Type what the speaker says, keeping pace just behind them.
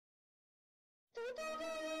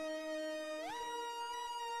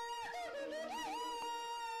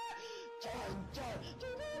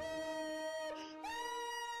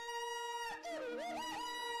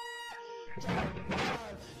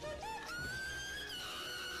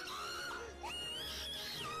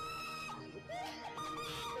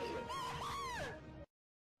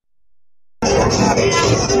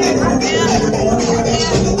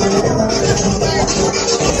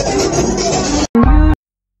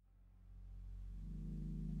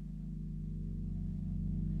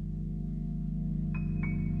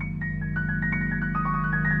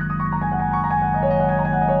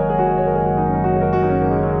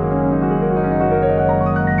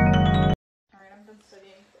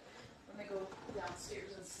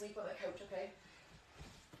Sleep on the couch, okay?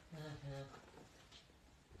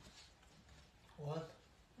 What?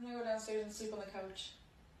 I'm gonna go downstairs and sleep on the couch.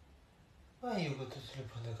 Why you go to sleep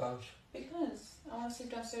on the couch? Because I want to sleep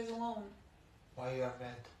downstairs alone. Why you are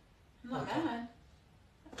mad? I'm not mad.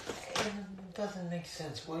 It doesn't make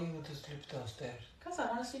sense. Why you go to sleep downstairs? Because I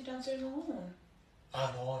want to sleep downstairs alone.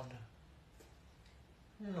 Alone?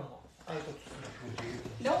 No, I go to sleep with you.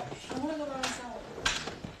 Nope, I want to go by myself.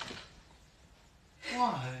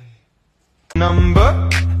 Why? Number,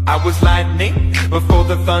 I was lightning before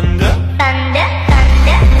the thunder. Thunder.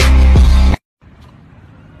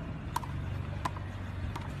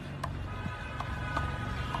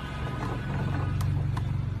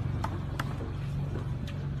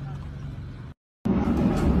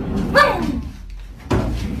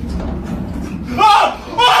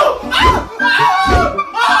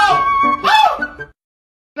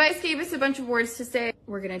 You guys gave us a bunch of words to say.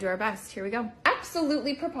 We're gonna do our best. Here we go.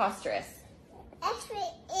 Absolutely preposterous.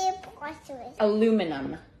 Preposterous.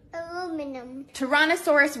 Aluminum. Aluminum.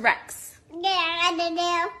 Tyrannosaurus Rex.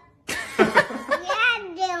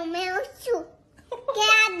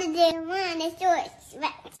 Tyrannosaurus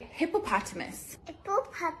Rex. Hippopotamus.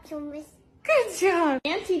 Hippopotamus. Good job.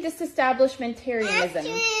 Anti-disestablishmentarianism.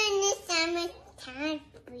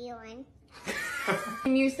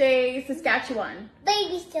 Can you say Saskatchewan?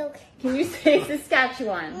 Baby silk. Can you say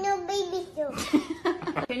Saskatchewan? No baby silk.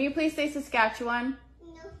 Can you please say Saskatchewan?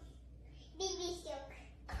 No baby silk.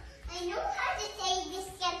 I know how to say this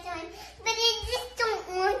Saskatchewan, but I just don't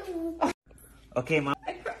want to. Okay, Mom.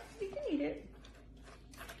 I promise you can eat it.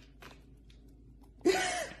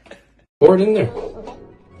 Pour it in there.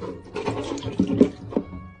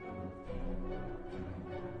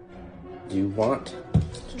 Do you want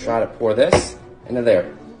to try to pour this into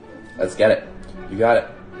there? Let's get it. You got it.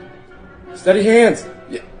 Steady hands.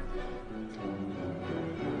 Yeah.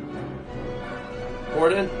 Pour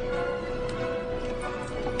it in.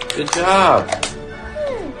 Good job.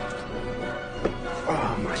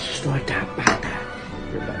 Oh my, start that back.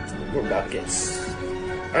 We're about to get.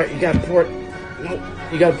 All right, you gotta pour it. No,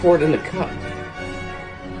 you gotta pour it in the cup.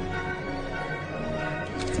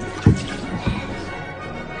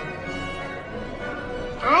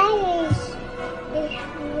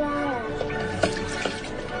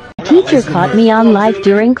 Teacher caught me on live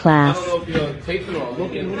during class. What is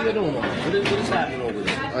happening over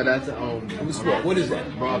there? Oh, that's what is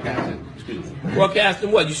that? Broadcasting. Excuse me.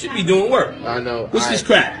 Broadcasting what? You should be doing work. I know. What's this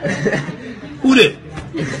crap? Who this?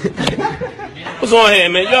 What's on here,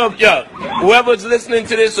 man? Yo, whoever's listening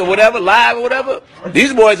to this or whatever, live or whatever,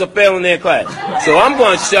 these boys are failing their class. So I'm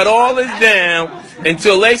going to shut all this down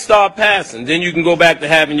until they start passing. Then you can go back to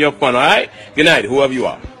having your fun, all right? Good night, whoever you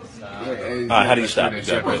are. All right, how do you stop it?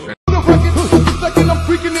 I'm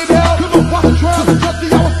freaking it out. Cause I was trying to trust you,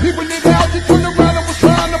 I was peeping it out. She turned around and was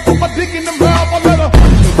trying to put my dick in the mouth. I let her.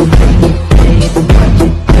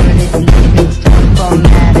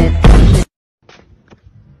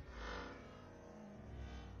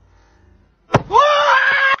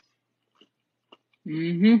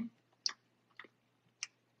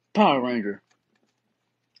 Power Ranger.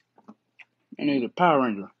 I need a Power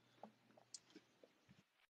Ranger.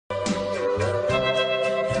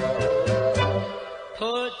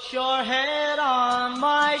 Put your head on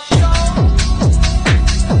my shoulder.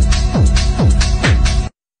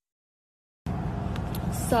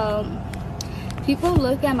 So, people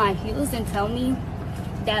look at my heels and tell me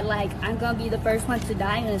that, like, I'm gonna be the first one to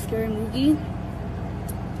die in a scary movie.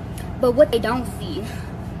 But what they don't see,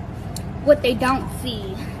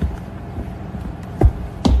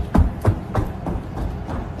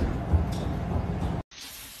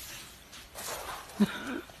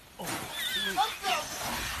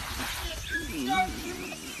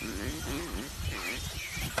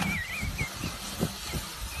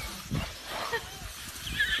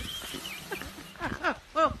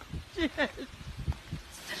 Oh, shit.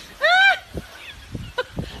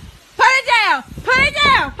 Put it down! Put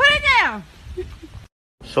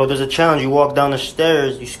So there's a challenge. You walk down the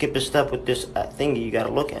stairs, you skip a step with this thingy. You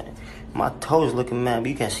gotta look at it. My toes looking mad, but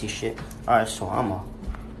you can't see shit. All right, so I'm a.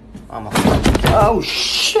 Oh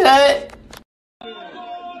shit!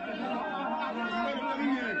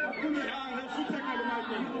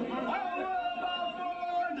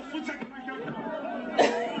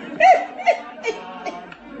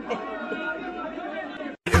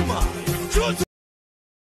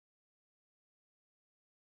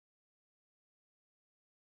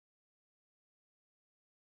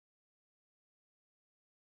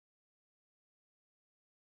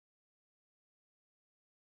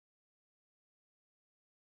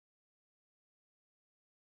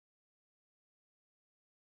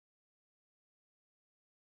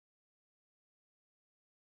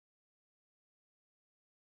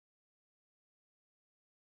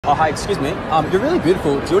 Oh, hi, excuse me. You're really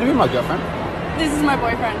beautiful. Do you want to be my girlfriend? This is my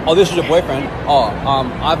boyfriend. Oh, this is your boyfriend? Oh,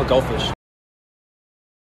 I have a goldfish.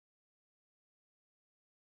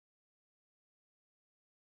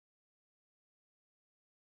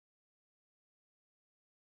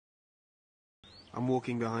 I'm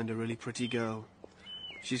walking behind a really pretty girl.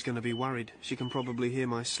 She's going to be worried. She can probably hear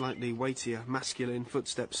my slightly weightier, masculine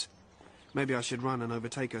footsteps. Maybe I should run and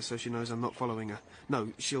overtake her so she knows I'm not following her.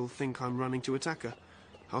 No, she'll think I'm running to attack her.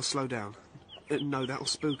 I'll slow down. No, that'll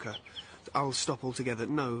spook her. I'll stop altogether.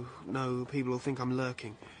 No, people will think I'm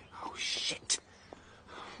lurking. Oh, shit.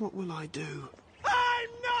 What will I do? I'm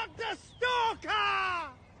not the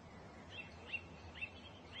stalker!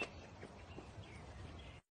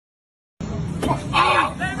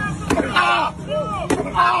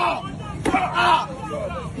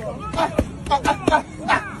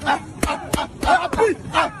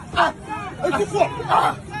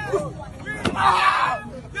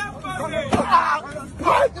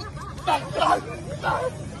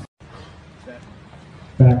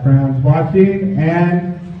 Backgrounds watching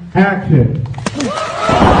and action.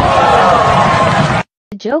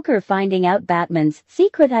 The Joker finding out Batman's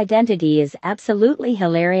secret identity is absolutely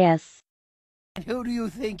hilarious. And who do you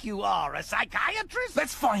think you are, a psychiatrist?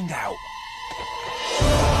 Let's find out.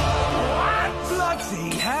 What?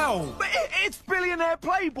 Bloody hell! It's billionaire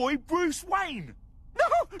playboy Bruce Wayne!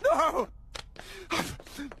 No!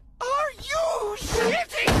 Are you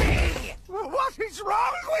shitting me? What is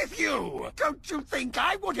wrong with you? Don't you think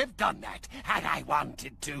I would have done that had I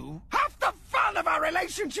wanted to? Half the fun of our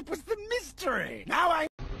relationship was the mystery. Now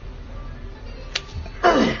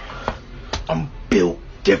I'm built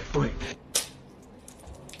different.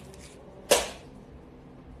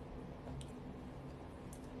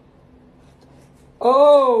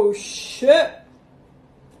 Oh shit.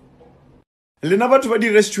 Lena batho ba di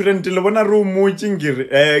restaurant le bona re o motseng ke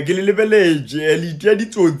le lebeletse le tia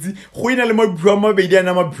ditsotsi go ina le mabua mabedi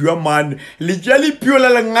ana mabua man le tia le piola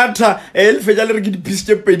le ngatha le fetsa le re ke di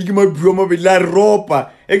piste pedi ke mabua mabedi la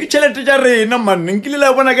ropa ke tšhelete tša rena man nkile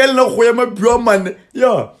la bona ka le na go ya mabua man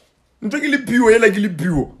ya ntse ke le pio ela ke le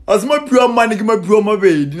pio a se mabua man ke mabua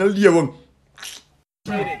mabedi na le di bong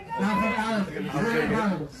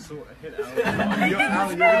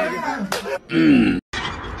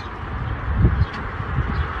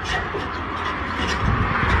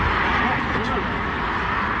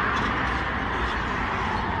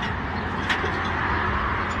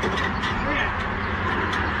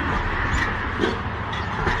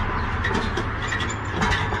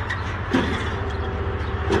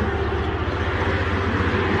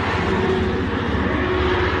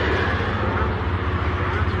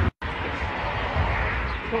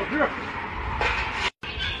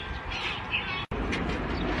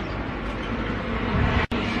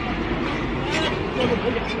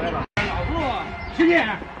Come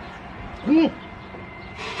here!